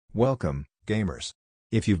Welcome, gamers.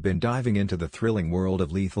 If you've been diving into the thrilling world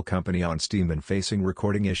of Lethal Company on Steam and facing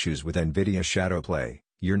recording issues with Nvidia Shadowplay,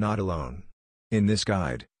 you're not alone. In this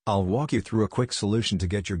guide, I'll walk you through a quick solution to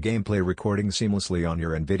get your gameplay recording seamlessly on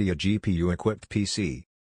your Nvidia GPU-equipped PC.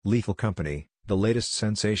 Lethal Company, the latest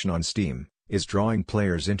sensation on Steam, is drawing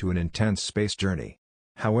players into an intense space journey.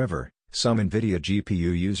 However, some Nvidia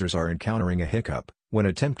GPU users are encountering a hiccup. When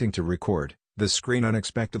attempting to record, the screen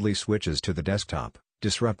unexpectedly switches to the desktop,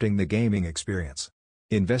 disrupting the gaming experience.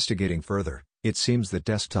 Investigating further, it seems that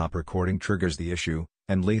desktop recording triggers the issue,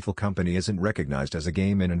 and Lethal Company isn't recognized as a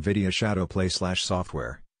game in Nvidia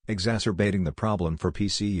Shadowplay/software, exacerbating the problem for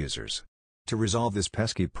PC users. To resolve this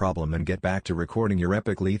pesky problem and get back to recording your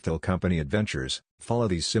epic Lethal Company adventures, follow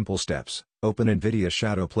these simple steps. Open Nvidia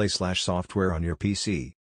Shadowplay/software on your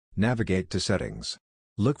PC. Navigate to Settings.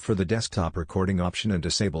 Look for the desktop recording option and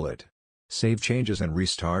disable it. Save changes and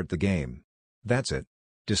restart the game. That's it.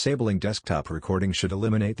 Disabling desktop recording should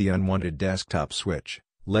eliminate the unwanted desktop switch,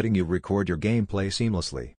 letting you record your gameplay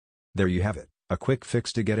seamlessly. There you have it, a quick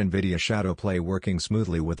fix to get Nvidia Shadowplay working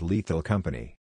smoothly with Lethal Company.